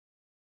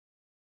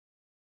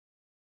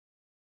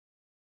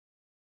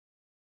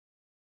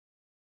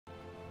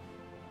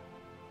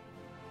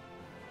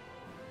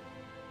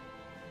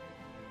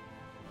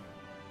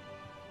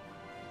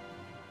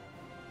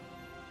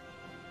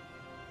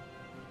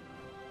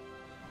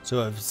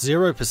So at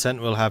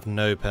 0% we'll have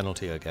no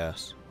penalty, I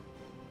guess.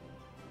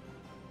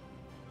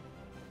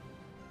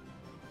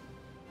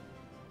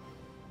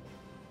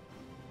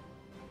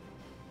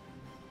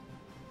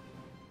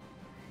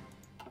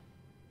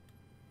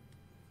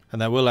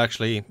 And that will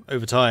actually,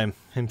 over time,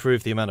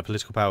 improve the amount of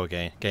political power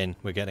gain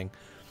we're getting.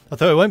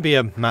 Although it won't be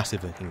a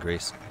massive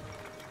increase.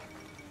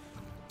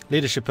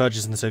 Leadership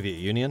purges in the Soviet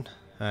Union.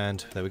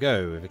 And there we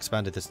go, we've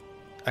expanded this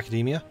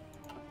academia.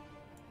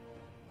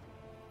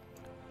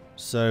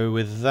 So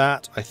with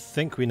that, I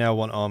think we now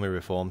want army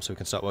reform, so we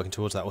can start working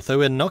towards that. Although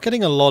we're not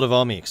getting a lot of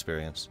army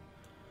experience.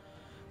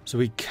 So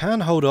we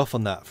can hold off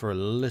on that for a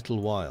little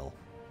while.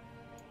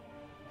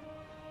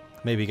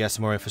 Maybe get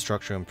some more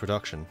infrastructure and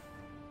production.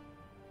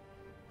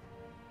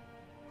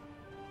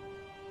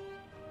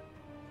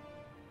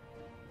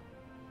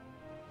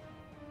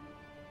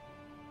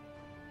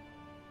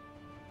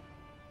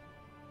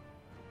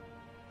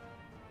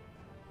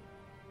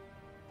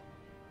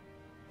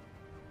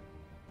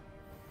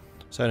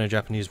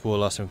 Sino-Japanese war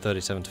lasting from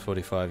 37 to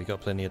 45. You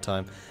got plenty of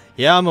time.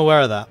 Yeah, I'm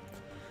aware of that.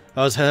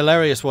 I was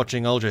hilarious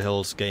watching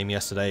Uldrahill's game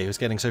yesterday. He was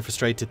getting so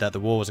frustrated that the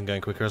war wasn't going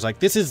quicker. I was like,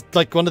 this is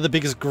like one of the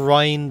biggest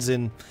grinds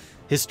in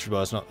history.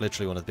 Well, it's not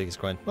literally one of the biggest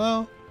grinds.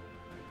 Well,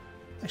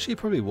 actually it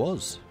probably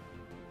was.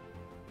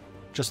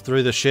 Just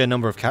through the sheer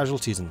number of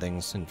casualties and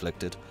things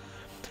inflicted.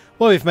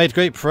 Well, we've made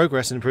great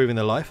progress in improving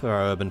the life of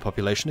our urban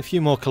population. A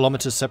few more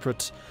kilometers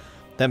separate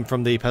them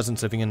from the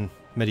peasants living in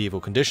medieval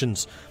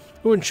conditions.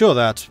 We'll ensure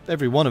that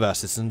every one of our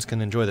citizens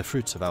can enjoy the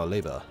fruits of our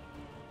labour.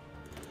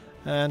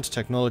 And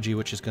technology,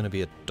 which is going to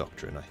be a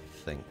doctrine, I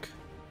think.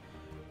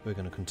 We're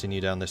going to continue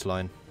down this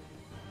line.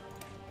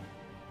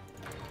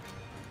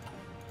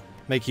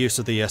 Make use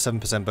of the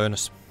 7%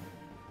 bonus.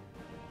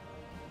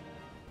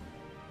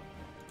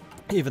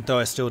 Even though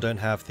I still don't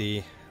have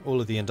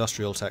all of the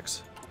industrial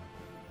techs.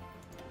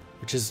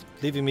 Which is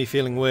leaving me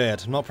feeling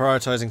weird. I'm not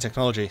prioritising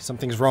technology.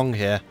 Something's wrong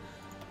here.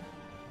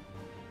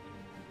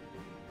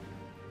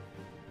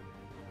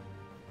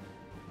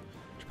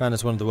 Japan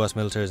is one of the worst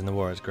militaries in the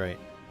war, it's great.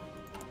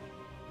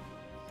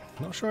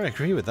 Not sure I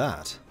agree with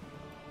that.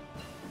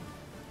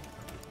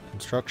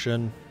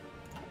 Construction.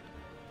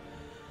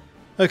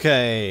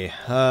 Okay,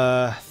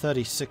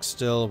 36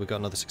 still, we've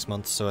got another 6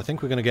 months, so I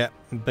think we're going to get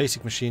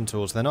basic machine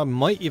tools. Then I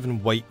might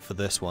even wait for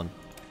this one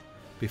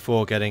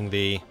before getting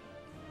the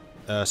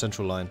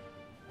central line.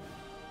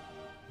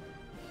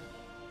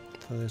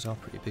 So those are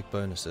pretty big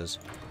bonuses.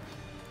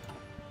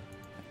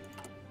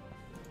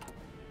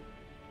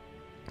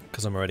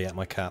 Because I'm already at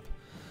my cap.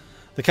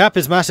 The cap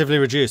is massively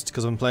reduced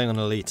because I'm playing on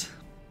elite.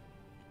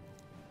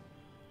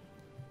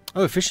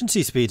 Oh,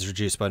 efficiency speed's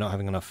reduced by not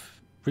having enough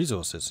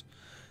resources.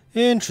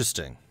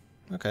 Interesting.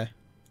 Okay.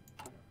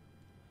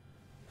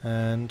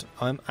 And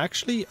I'm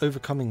actually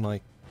overcoming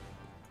my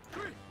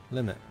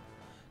limit.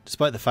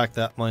 Despite the fact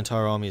that my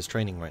entire army is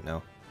training right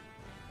now.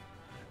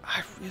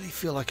 I really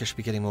feel like I should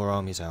be getting more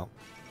armies out.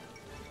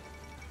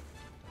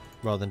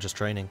 Rather than just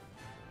training.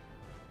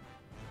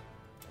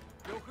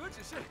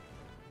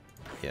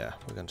 Yeah,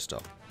 we're going to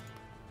stop.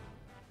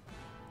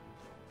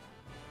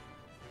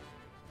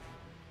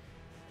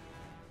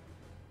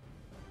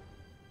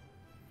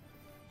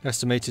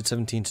 Estimated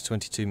 17 to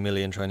 22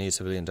 million Chinese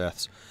civilian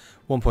deaths.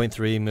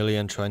 1.3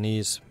 million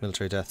Chinese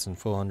military deaths and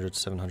 400 to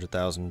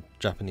 700,000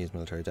 Japanese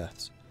military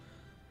deaths.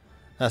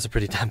 That's a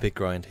pretty damn big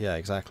grind. Yeah,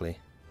 exactly.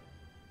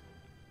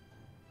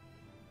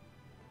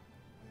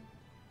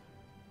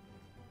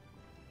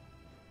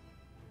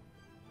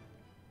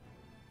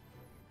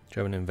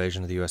 German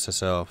invasion of the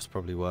USSR was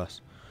probably worse.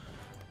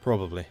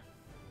 Probably.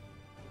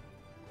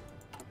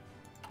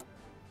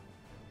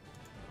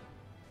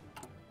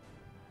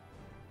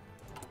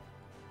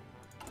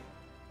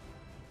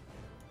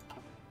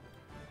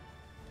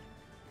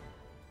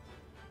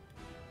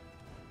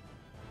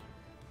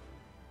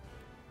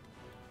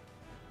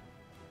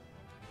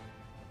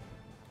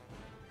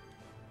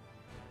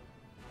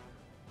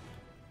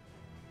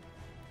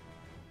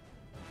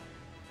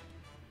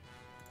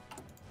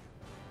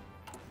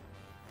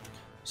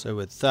 So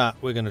with that,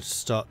 we're going to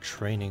start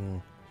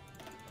training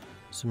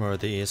some more of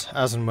these,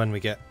 as and when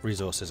we get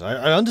resources.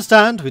 I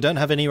understand we don't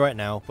have any right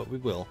now, but we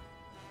will.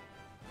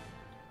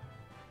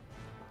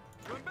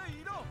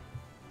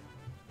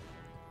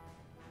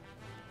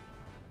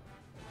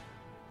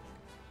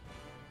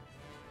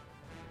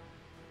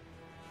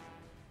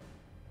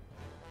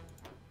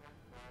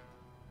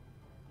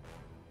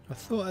 I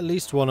thought at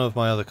least one of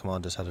my other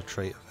commanders had a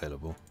trait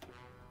available.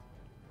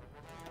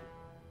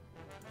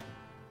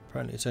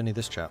 Apparently it's only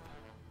this chap.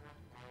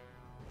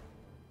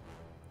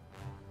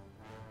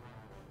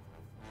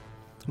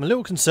 I'm a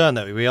little concerned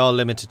that we are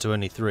limited to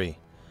only 3.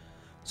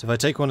 So if I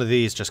take one of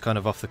these just kind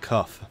of off the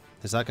cuff,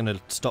 is that going to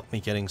stop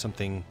me getting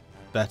something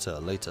better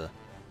later?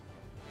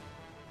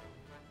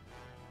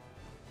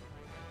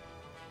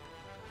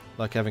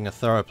 Like having a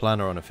thorough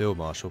planner on a field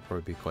marshal would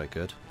probably be quite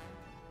good.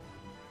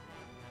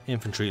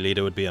 Infantry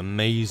leader would be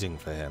amazing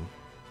for him.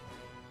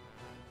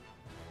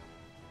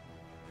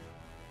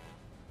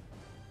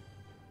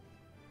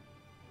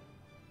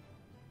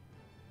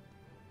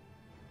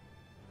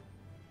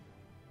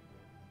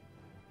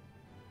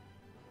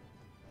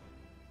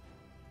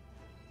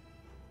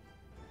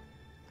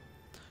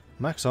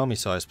 Max army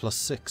size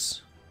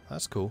 +6.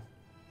 That's cool.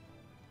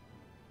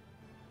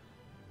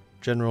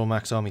 General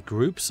max army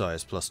group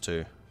size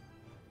 +2.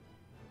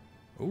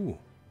 Ooh.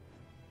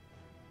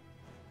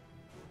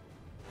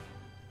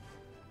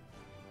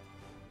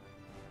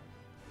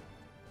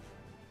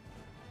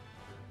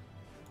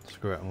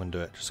 Screw it, I'm going to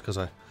do it just because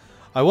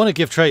I want to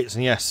give traits,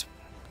 and yes,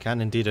 can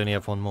indeed only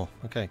have one more.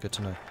 Okay, good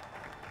to know.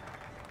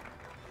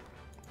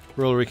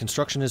 Rural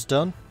reconstruction is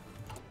done.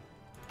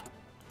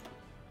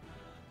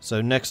 So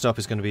next up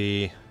is going to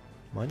be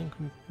mining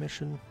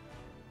commission.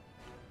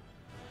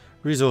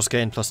 Resource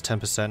gain plus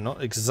 10%.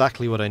 Not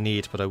exactly what I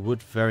need, but I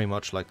would very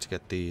much like to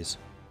get these.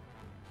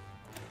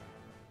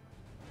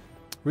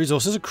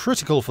 Resources are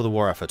critical for the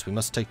war effort. We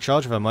must take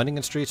charge of our mining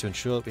industry to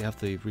ensure that we have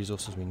the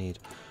resources we need.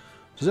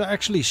 Does it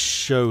actually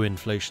show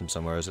inflation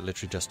somewhere, or is it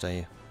literally just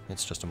a...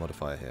 It's just a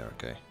modifier here,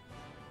 okay.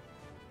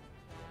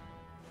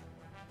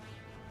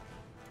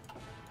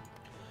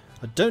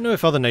 I don't know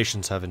if other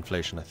nations have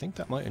inflation. I think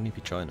that might only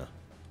be China.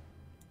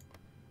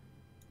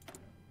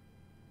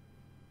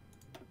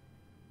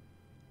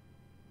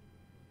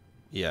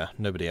 Yeah,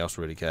 nobody else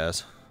really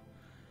cares.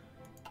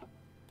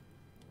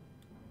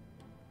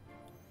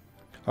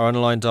 Are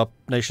unaligned up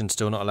nations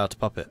still not allowed to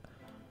puppet?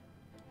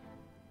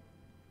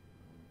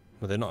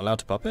 Were they not allowed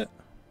to puppet?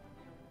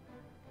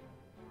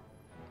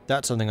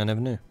 That's something I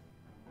never knew.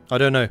 I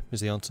don't know,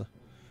 is the answer.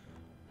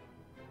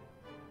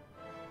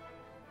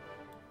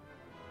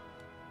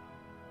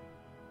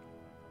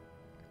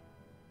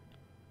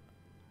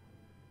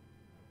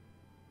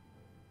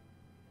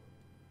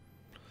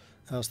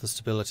 How's the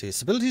stability?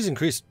 Stability's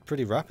increased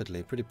pretty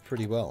rapidly,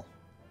 pretty well.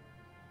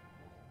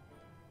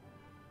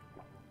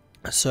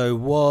 So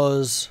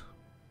was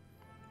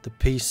the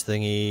peace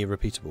thingy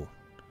repeatable?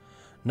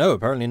 No,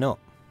 apparently not.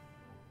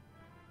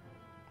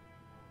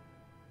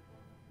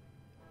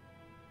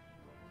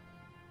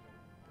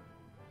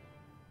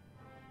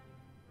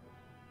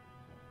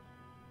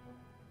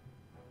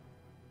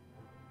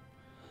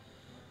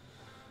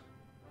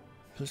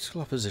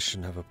 Political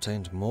opposition have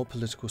obtained more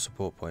political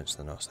support points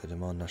than us. They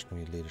demand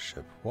national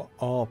leadership. What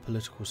are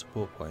political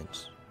support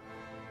points?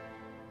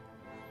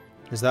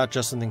 Is that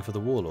just something for the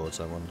warlords,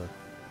 I wonder?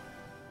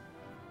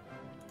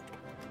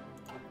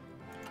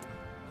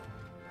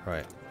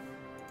 Right.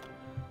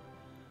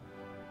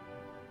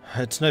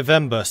 It's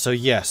November, so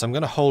yes, I'm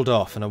going to hold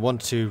off, and I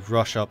want to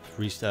rush up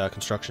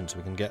construction so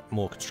we can get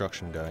more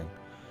construction going.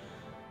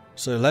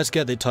 So let's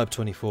get the Type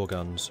 24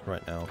 guns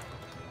right now.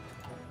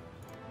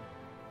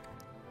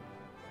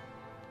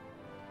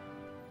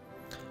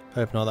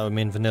 Hope not, that would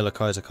mean Vanilla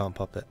Kaiser can't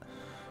puppet.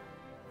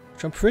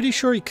 Which I'm pretty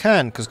sure he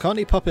can, because can't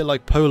he puppet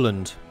like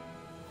Poland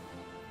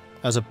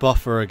as a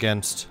buffer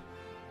against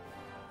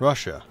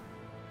Russia?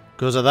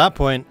 Because at that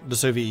point, the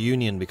Soviet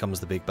Union becomes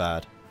the big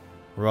bad,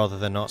 rather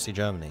than Nazi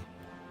Germany.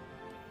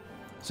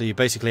 So you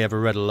basically have a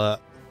red alert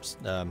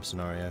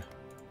scenario.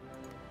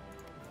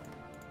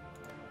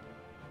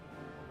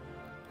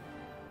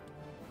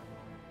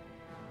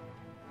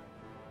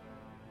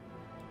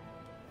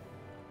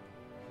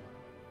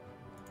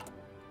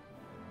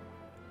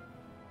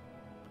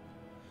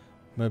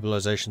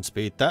 Mobilization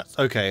speed. That's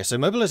okay. So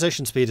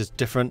mobilization speed is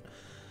different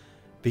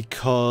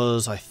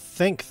because I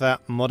think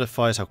that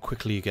modifies how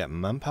quickly you get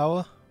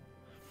manpower.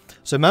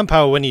 So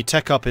manpower, when you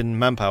tech up in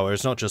manpower,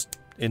 is not just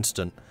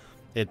instant.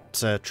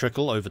 It's a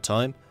trickle over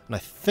time, and I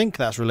think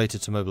that's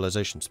related to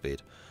mobilization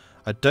speed.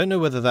 I don't know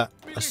whether that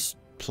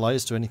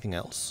applies to anything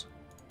else.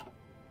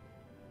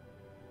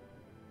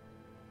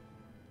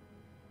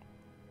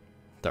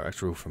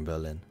 Direct rule from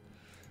Berlin.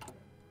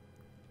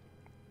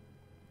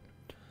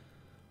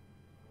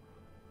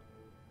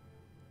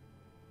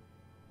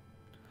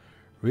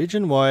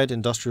 Region-wide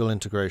industrial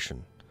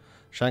integration.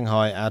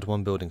 Shanghai, add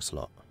 1 building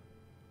slot.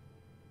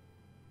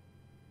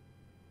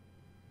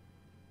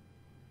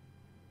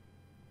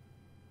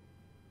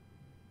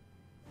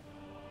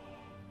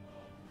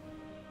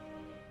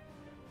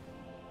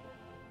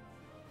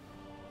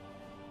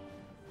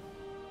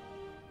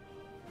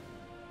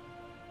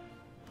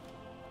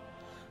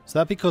 Is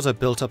that because I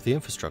built up the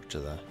infrastructure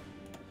there?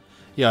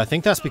 Yeah, I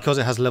think that's because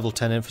it has level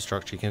 10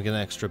 infrastructure. You can get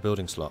an extra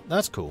building slot.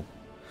 That's cool.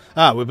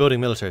 Ah, we're building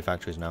military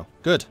factories now.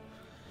 Good.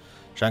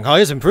 Shanghai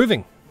is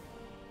improving.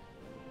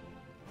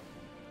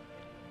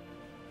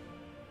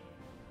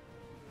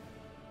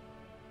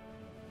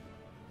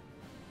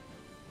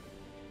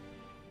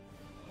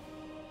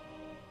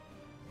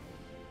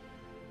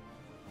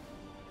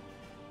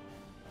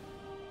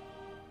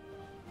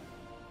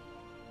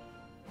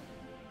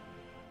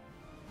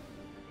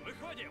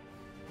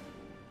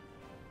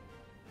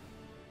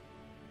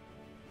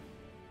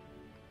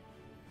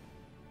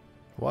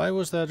 Why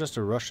was there just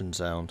a Russian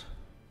sound?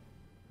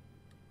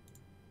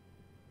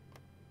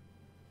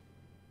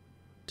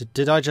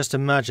 Did I just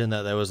imagine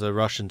that there was a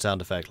Russian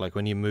sound effect, like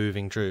when you're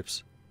moving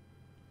troops?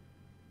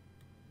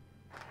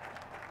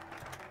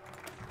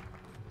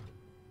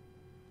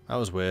 That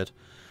was weird.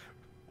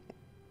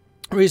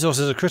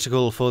 Resources are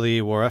critical for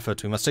the war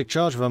effort. We must take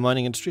charge of our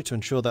mining industry to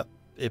ensure that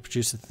it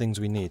produces the things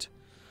we need.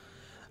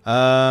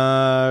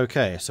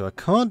 Okay, so I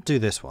can't do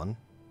this one.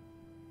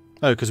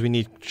 Oh, because we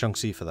need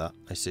Shaanxi for that.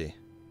 I see.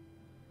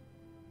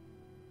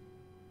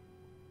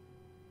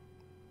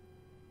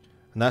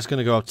 And that's going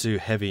to go up to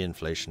heavy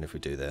inflation if we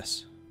do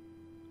this.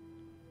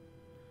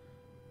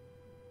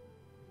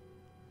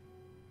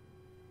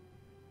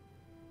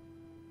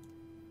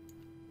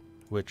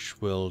 Which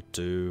will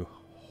do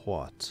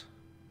what?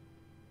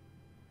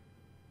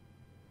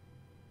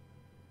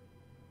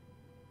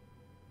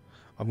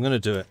 I'm going to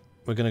do it.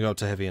 We're going to go up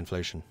to heavy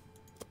inflation.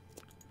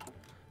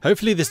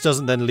 Hopefully this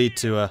doesn't then lead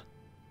to a...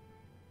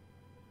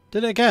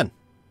 Did it again?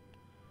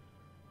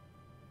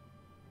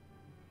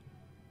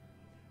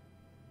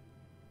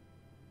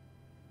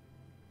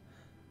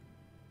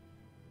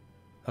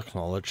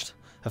 Acknowledged.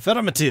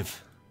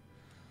 Affirmative.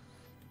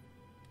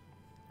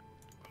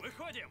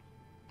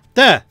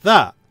 There!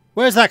 That!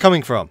 Where's that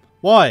coming from?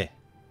 Why?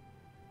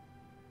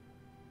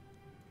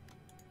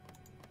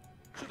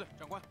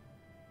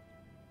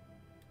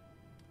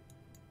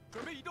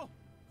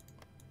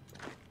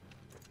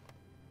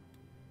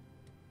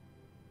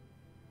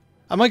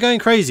 Am I going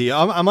crazy?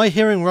 Am I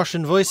hearing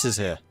Russian voices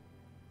here?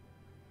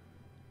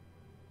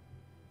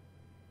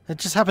 It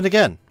just happened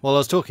again while I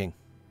was talking.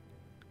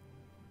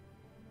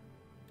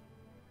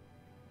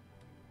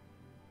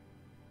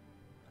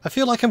 I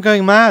feel like I'm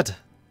going mad.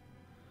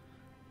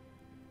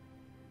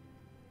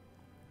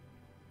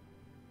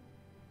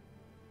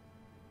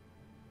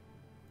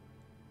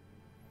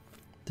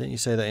 Didn't you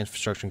say that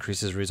infrastructure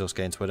increases resource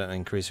gains? Why don't I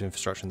increase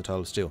infrastructure in the tile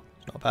of steel?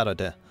 It's not a bad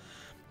idea.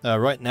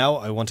 Right now,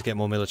 I want to get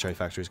more military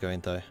factories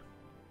going, though.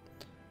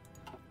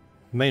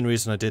 The main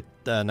reason I did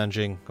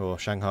Nanjing or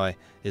Shanghai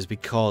is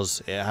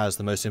because it has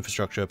the most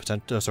infrastructure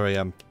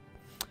potential.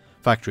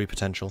 Factory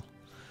potential.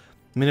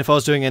 I mean, if I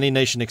was doing any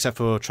nation except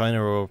for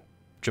China or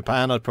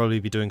Japan, I'd probably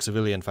be doing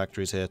civilian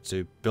factories here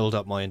to build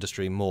up my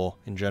industry more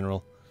in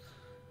general.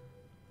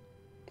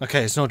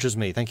 Okay, it's not just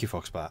me. Thank you,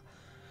 Foxbat.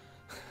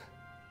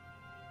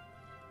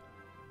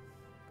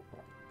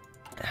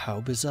 How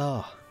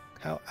bizarre.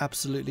 How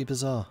absolutely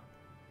bizarre.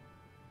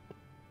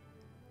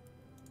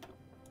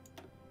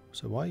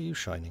 So why are you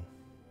shining?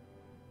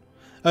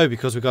 Oh,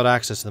 because we got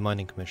access to the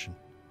mining commission.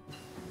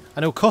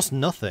 And it'll cost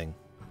nothing.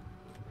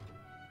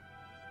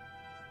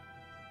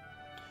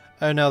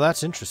 Oh, now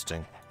that's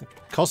interesting. It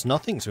costs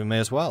nothing, so we may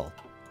as well.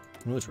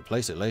 We can always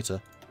replace it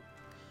later.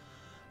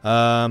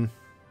 Right,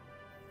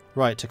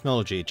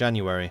 technology.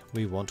 January.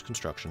 We want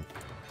construction.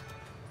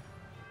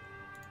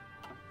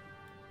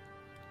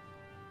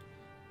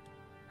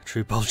 A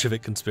true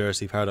Bolshevik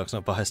conspiracy. Paradox,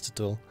 not biased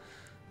at all.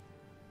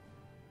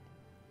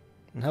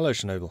 And hello,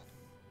 Chernobyl.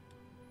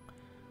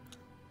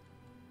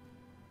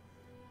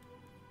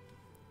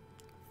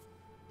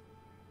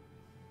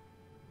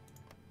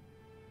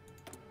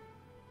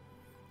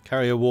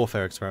 Carrier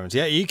warfare experiments.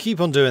 Yeah, you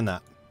keep on doing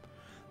that.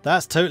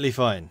 That's totally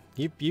fine.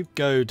 You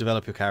go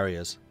develop your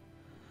carriers.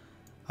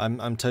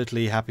 I'm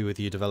totally happy with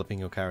you developing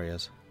your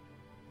carriers.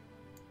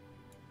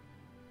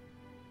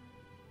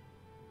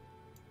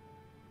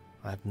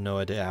 I have no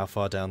idea how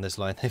far down this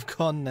line they've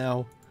gone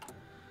now.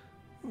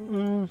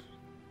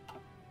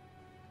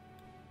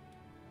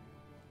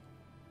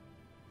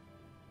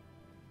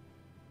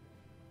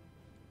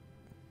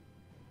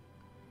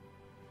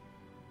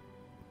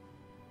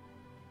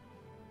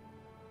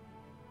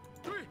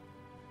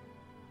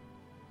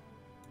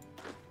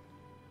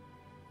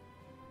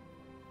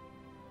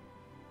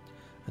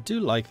 I do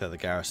like that the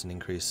garrison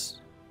increase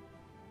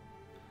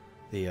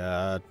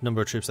the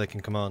number of troops they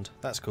can command.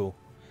 That's cool.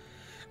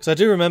 Because I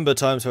do remember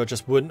times where I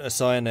just wouldn't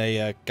assign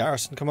a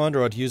garrison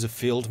commander, I'd use a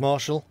field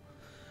marshal.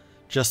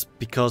 Just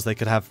because they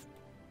could have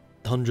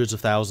hundreds of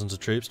thousands of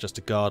troops just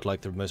to guard like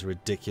the most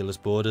ridiculous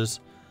borders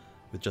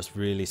with just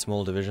really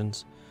small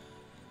divisions.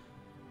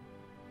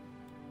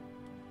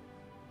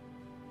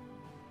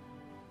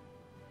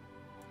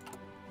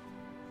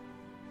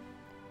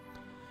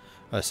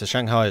 So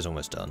Shanghai is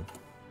almost done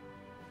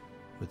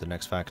with the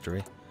next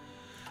factory,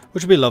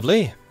 which would be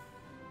lovely.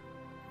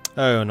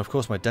 Oh, and of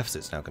course my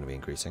deficit's now going to be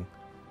increasing.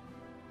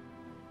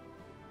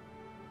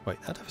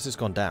 Wait, that deficit's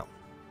gone down.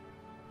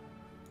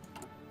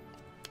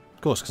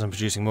 Of course, because I'm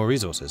producing more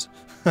resources.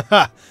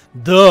 Haha!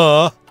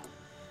 Duh!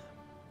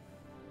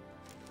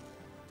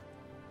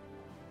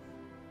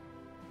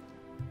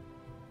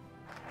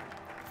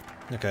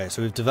 Okay,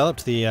 so we've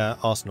developed the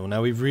arsenal.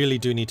 Now we really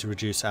do need to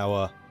reduce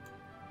our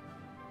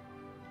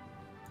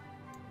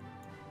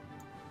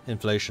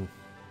inflation.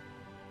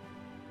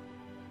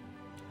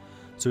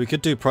 So we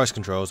could do price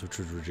controls, which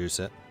would reduce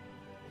it.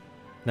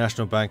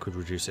 National Bank would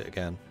reduce it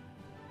again.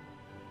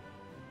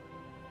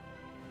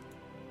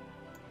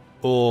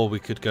 Or we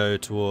could go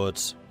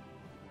towards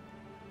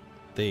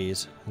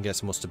these and get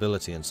some more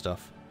stability and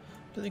stuff.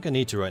 I don't think I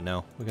need to right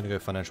now. We're going to go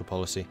financial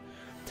policy.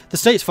 The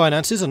state's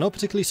finances are not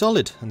particularly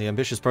solid, and the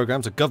ambitious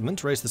programs of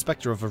government raise the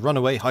spectre of a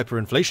runaway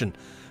hyperinflation.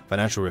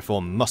 Financial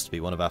reform must be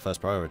one of our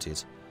first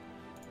priorities.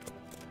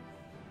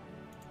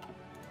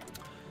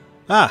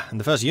 Ah, and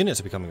the first units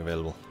are becoming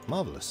available.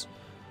 Marvellous.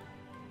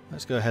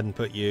 Let's go ahead and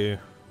put you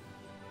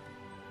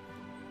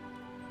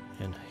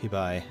in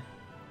Hebei.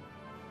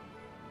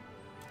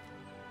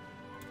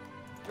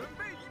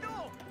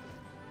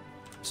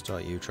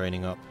 Start you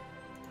training up.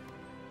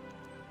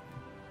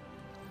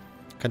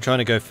 Can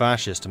China go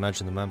fascist?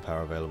 Imagine the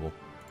manpower available.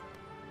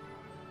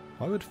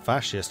 Why would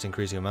fascist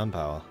increase your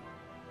manpower?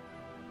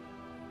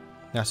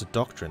 That's a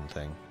doctrine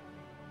thing.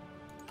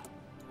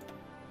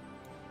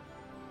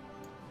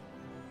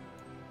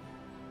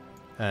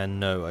 And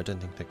no, I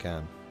don't think they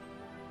can.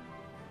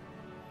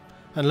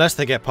 Unless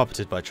they get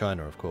puppeted by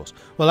China, of course.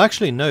 Well,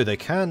 actually, no, they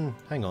can.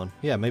 Hang on.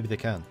 Yeah, maybe they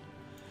can.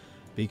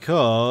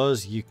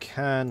 Because you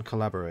can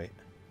collaborate.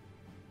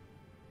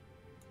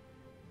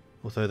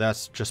 Although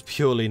that's just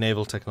purely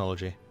naval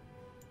technology.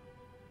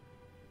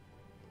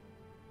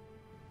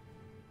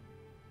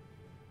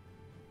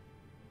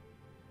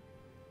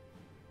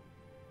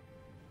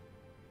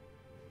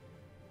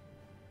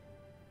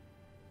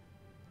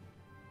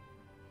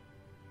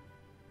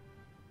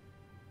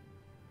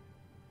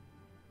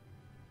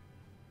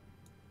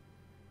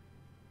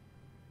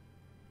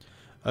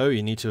 Oh,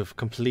 you need to have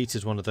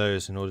completed one of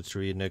those in order to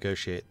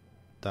renegotiate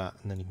that,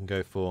 and then you can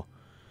go for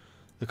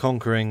the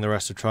conquering the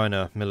rest of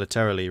China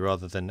militarily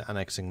rather than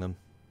annexing them.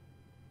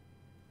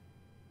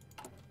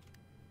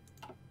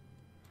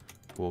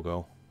 War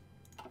goal.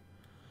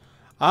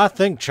 I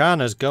think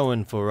China's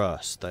going for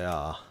us. They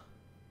are.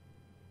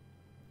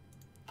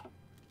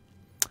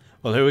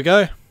 Well, here we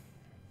go.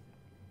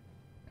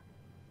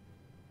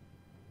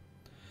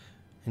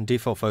 In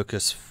default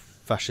focus,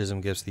 fascism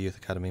gives the Youth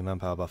Academy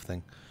manpower buff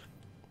thing.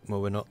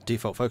 Well, we're not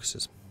default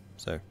focuses,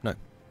 so no.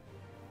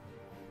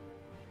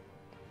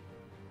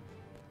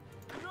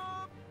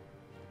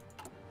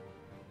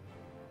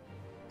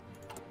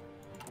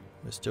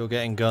 We're still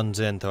getting guns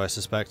in, though I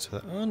suspect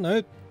that... Oh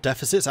no,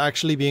 deficit's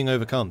actually being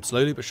overcome,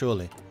 slowly but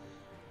surely.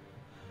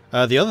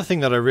 The other thing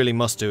that I really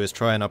must do is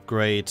try and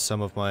upgrade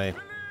some of my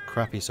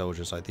crappy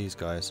soldiers, like these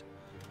guys,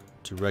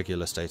 to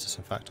regular status.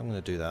 In fact, I'm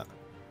going to do that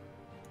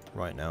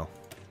right now.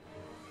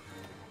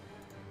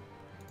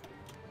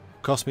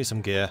 Cost me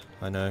some gear,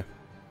 I know.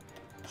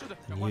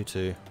 And you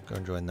two, go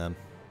and join them.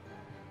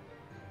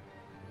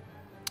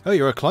 Oh,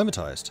 you're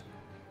acclimatized.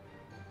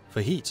 For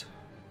heat.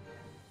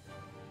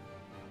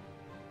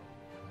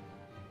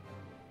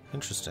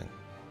 Interesting.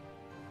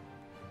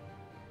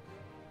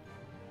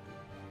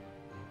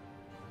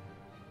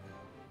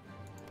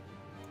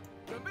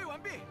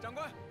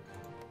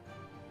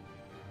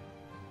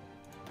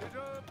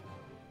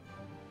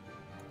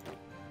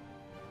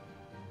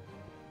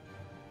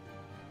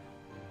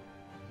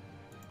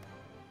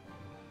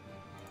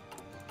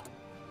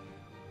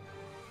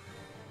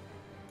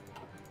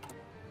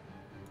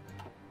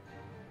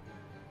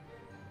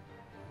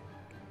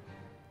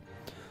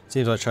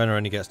 Seems like China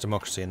only gets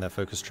democracy in their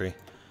focus tree.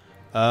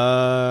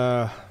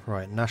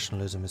 Right,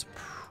 nationalism is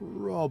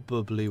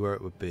probably where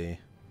it would be.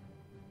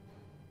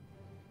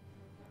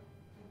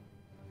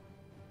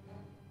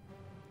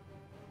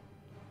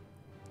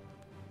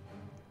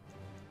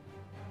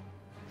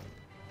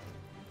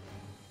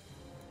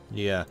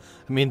 Yeah,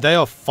 I mean, they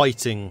are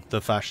fighting the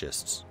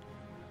fascists.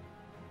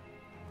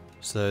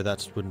 So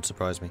that wouldn't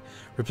surprise me.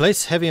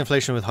 Replace heavy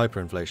inflation with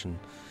hyperinflation.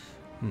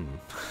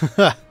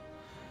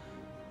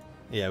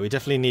 Yeah, we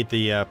definitely need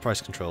the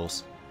price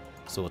controls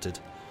sorted.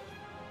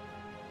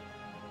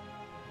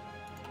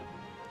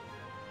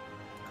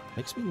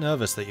 Makes me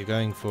nervous that you're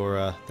going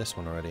for this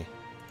one already.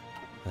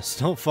 It's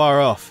not far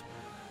off.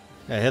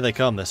 Yeah, here they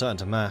come. They're starting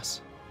to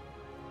mass.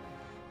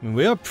 I mean,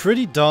 we are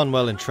pretty darn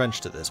well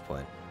entrenched at this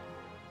point.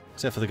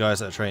 Except for the guys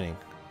that are training.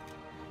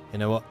 You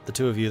know what? The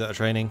two of you that are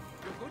training,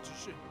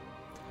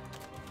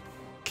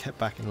 get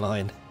back in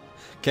line.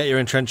 Get your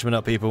entrenchment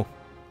up, people.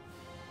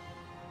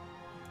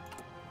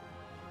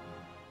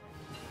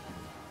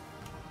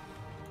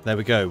 There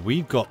we go.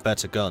 We've got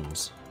better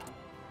guns.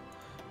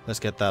 Let's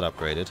get that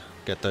upgraded.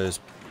 Get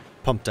those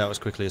pumped out as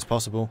quickly as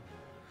possible.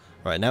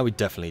 Right, now we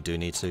definitely do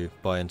need to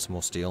buy in some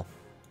more steel.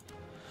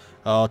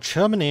 Oh,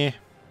 Germany!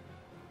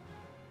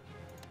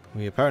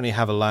 We apparently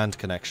have a land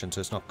connection,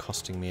 so it's not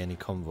costing me any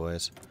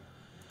convoys.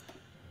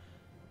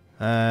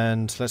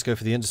 And let's go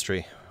for the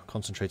industry.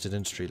 Concentrated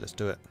industry, let's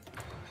do it.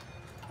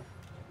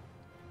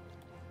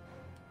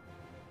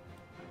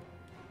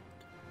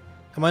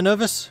 Am I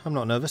nervous? I'm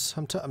not nervous.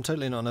 I'm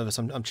totally not nervous.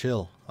 I'm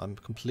chill. I'm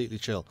completely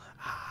chill.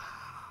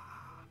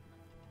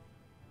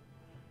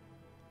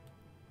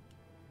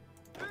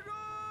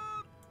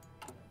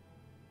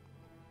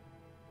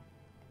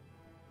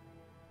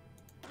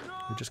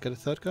 We just get a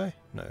third guy?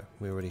 No,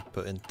 we already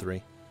put in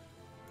 3.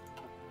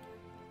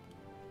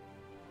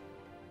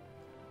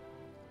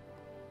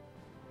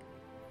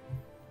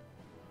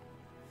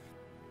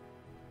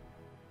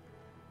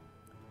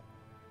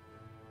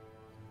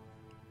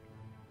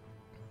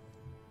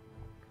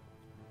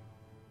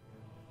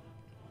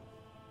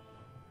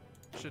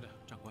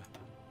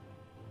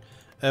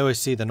 Oh, I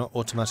see. They're not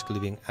automatically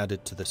being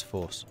added to this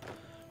force.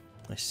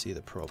 I see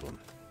the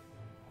problem.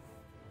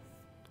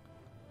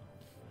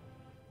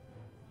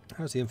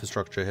 How's the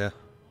infrastructure here?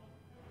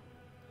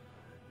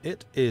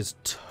 It is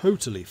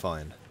totally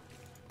fine.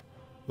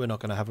 We're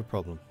not going to have a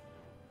problem.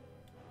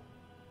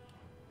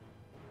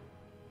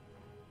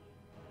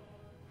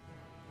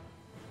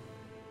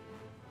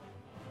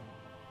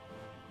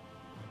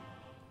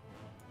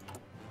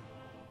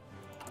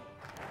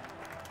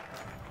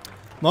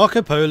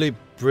 Marco Polo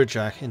Bridge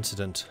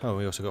incident. Oh,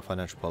 we also got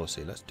financial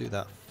policy. Let's do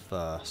that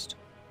first.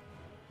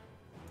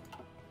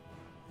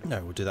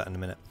 No, we'll do that in a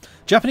minute.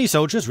 Japanese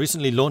soldiers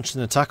recently launched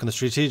an attack on the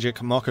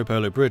strategic Marco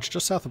Polo Bridge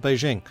just south of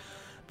Beijing,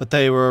 but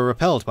they were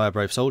repelled by our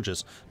brave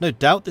soldiers. No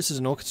doubt this is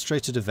an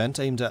orchestrated event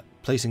aimed at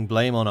placing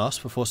blame on us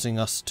for forcing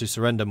us to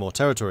surrender more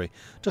territory,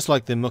 just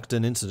like the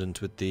Mukden incident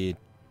with the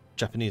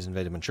Japanese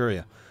invaded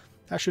Manchuria.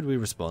 How should we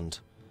respond?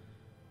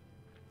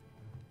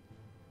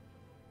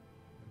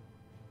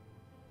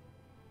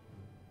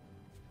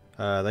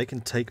 They can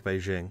take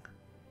Beijing,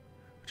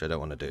 which I don't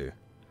want to do.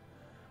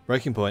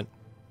 Breaking point.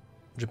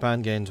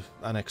 Japan gained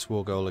annex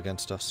war goal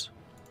against us.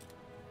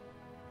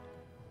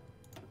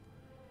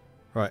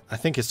 Right, I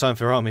think it's time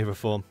for army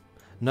reform.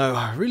 No,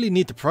 I really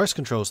need the price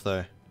controls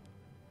though.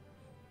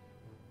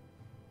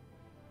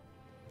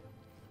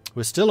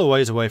 We're still a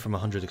ways away from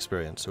 100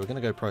 experience, so we're going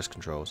to go price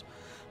controls.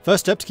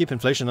 First step to keep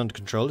inflation under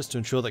control is to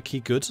ensure that key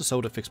goods are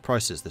sold at fixed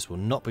prices. This will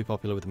not be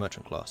popular with the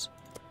merchant class.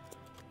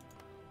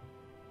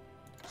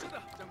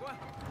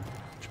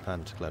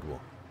 Japan declared war.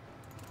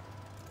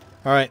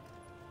 Alright.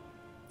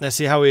 Let's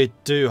see how we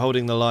do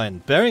holding the line.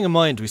 Bearing in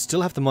mind, we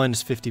still have the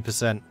minus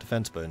 50%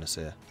 defense bonus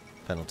here.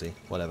 Penalty,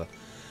 whatever.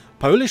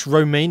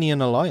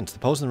 Polish-Romanian alliance. The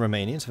Poles and the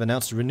Romanians have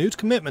announced a renewed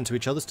commitment to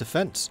each other's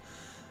defense.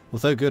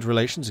 Although good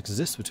relations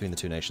exist between the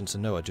two nations,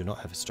 and no, I do not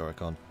have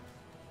historic on.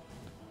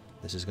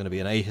 This is going to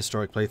be an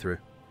ahistoric playthrough.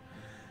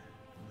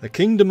 The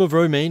Kingdom of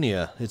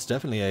Romania. It's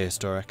definitely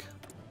ahistoric.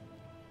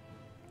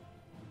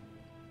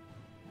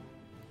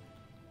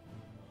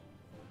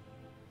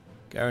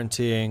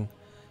 Guaranteeing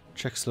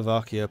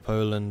Czechoslovakia,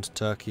 Poland,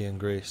 Turkey and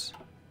Greece.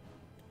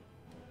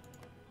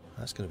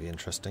 That's going to be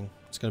interesting.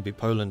 It's going to be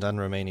Poland and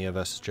Romania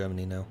versus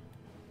Germany now.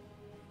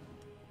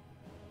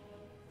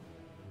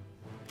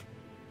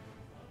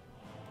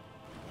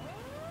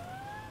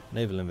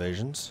 Naval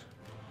invasions.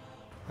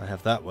 I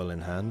have that well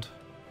in hand.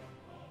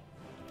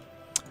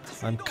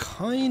 I'm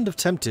kind of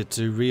tempted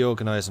to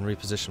reorganize and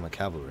reposition my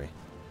cavalry,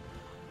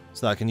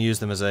 so that I can use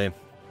them as a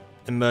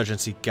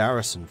emergency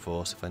garrison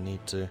force if I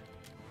need to.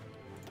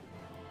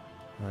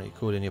 Alright, you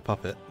called in your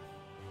puppet.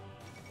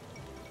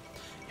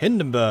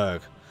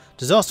 Hindenburg!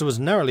 Disaster was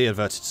narrowly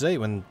averted today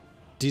when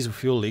diesel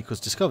fuel leak was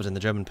discovered in the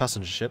German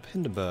passenger ship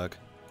Hindenburg.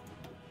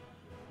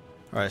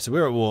 Alright, so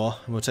we're at war,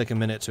 and we'll take a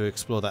minute to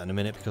explore that in a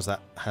minute because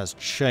that has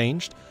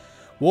changed.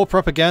 War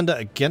propaganda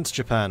against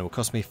Japan will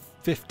cost me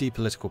 50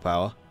 political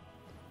power,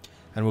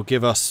 and will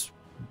give us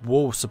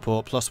war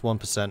support plus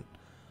 1%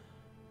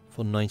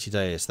 for 90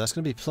 days. That's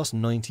going to be plus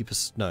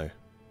 90%, no.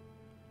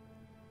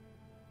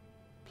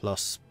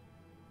 Plus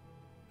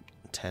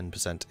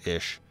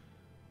 10%-ish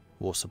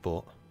war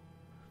support.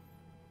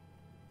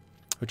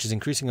 Which is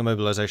increasing our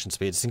mobilization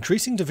speed. It's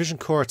increasing division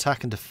core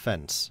attack and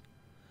defense.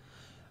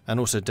 And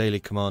also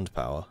daily command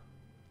power.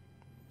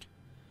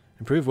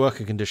 Improved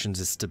worker conditions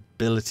is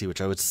stability,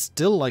 which I would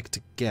still like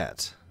to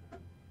get.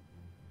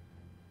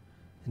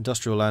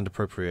 Industrial land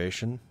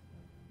appropriation.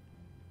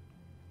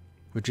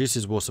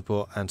 Reduces war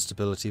support and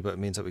stability, but it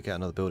means that we get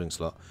another building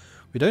slot.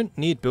 We don't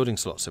need building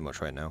slots so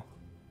much right now.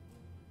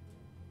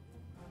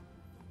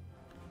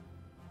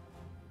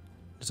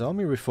 Is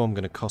army reform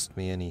going to cost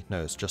me any?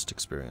 No, it's just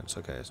experience.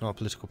 Okay, it's not a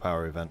political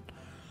power event.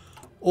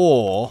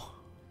 Or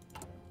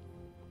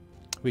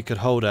we could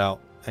hold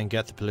out and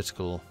get the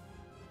political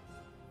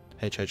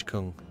H.H.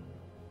 Kung.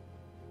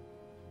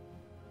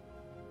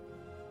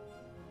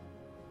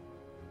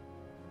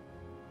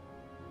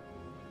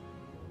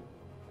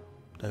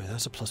 No,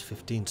 that's a plus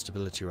 15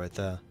 stability right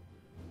there.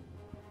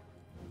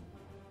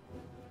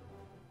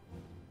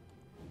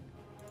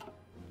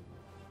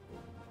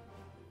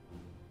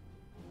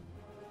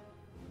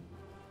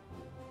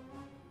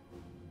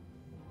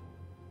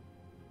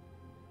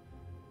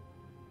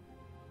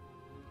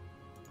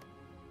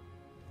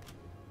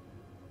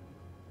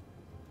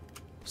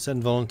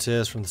 Send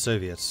volunteers from the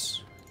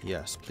Soviets.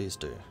 Yes, please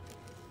do.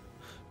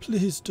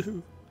 Please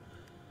do.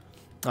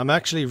 I'm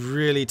actually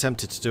really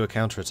tempted to do a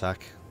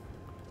counterattack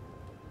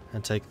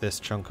and take this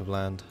chunk of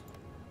land.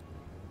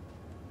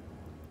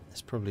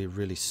 It's probably a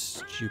really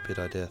stupid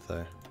idea,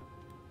 though.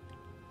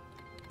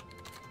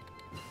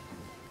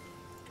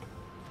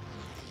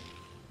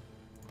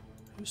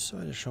 Whose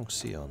side is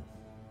Shaanxi on?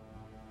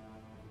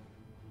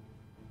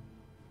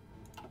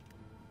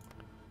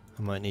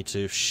 I might need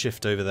to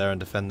shift over there and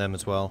defend them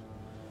as well.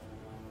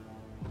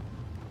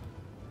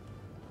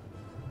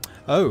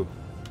 Oh,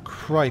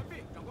 cripe.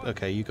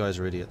 Okay, you guys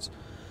are idiots.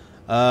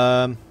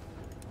 I'm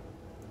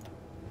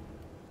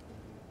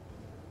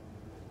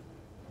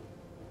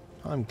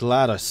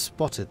glad I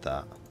spotted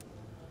that.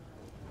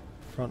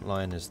 Front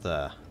line is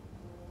there.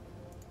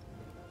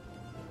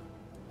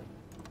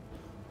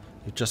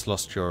 You've just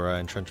lost your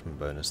entrenchment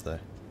bonus, though.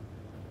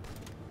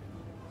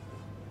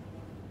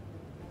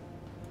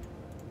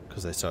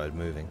 Because they started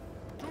moving.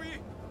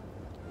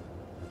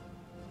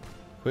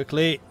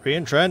 Quickly,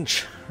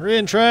 re-entrench!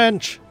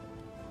 Re-entrench!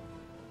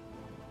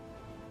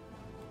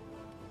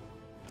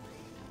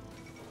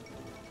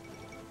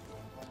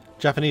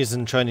 Japanese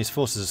and Chinese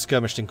forces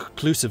skirmished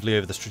inconclusively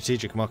over the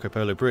strategic Marco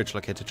Polo Bridge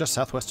located just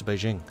southwest of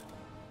Beijing.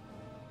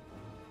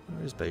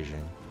 Where is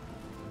Beijing?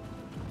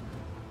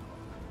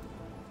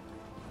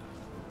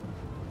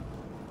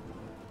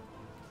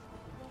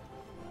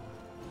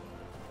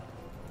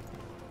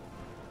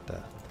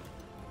 There.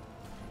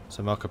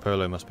 So Marco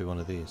Polo must be one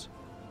of these.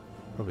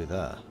 Probably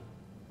there.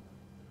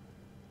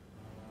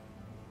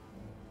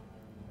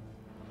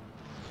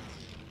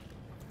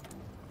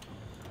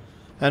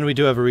 And we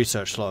do have a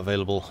research slot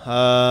available.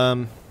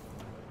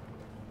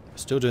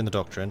 Still doing the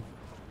doctrine.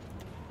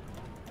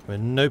 We're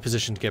in no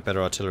position to get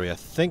better artillery. I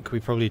think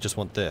we probably just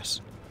want this.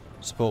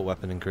 Support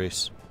weapon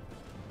increase.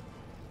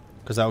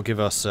 Because that will give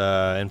us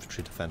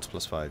infantry defense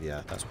 +5.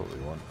 Yeah, that's what we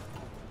want.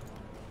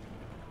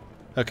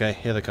 Okay,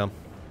 here they come.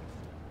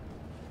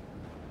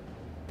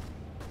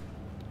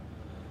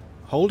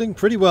 Holding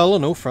pretty well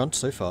on all fronts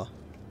so far.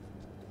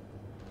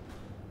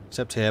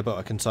 Except here, but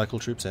I can cycle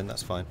troops in,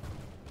 that's fine.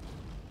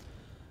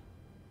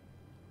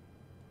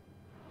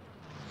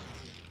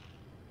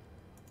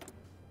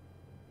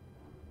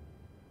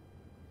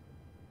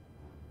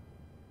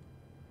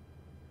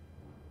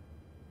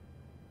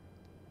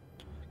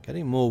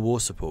 Getting more war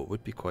support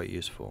would be quite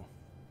useful.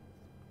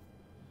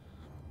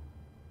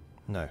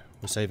 No,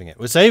 we're saving it.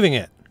 We're saving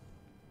it!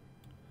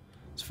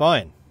 It's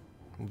fine.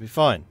 We'll be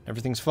fine.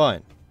 Everything's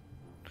fine.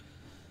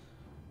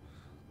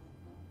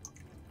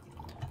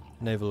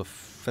 Naval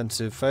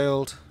offensive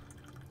failed.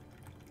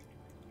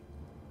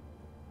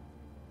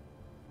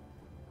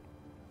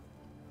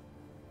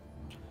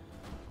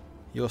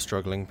 You're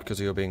struggling because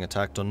you're being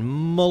attacked on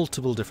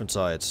multiple different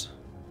sides.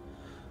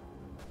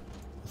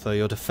 Although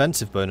your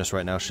defensive bonus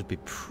right now should be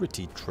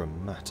pretty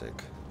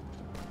dramatic.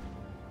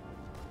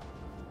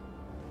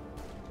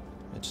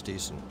 It's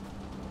decent.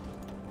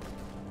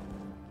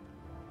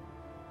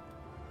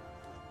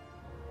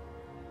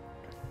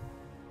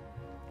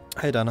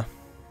 Hey Dana.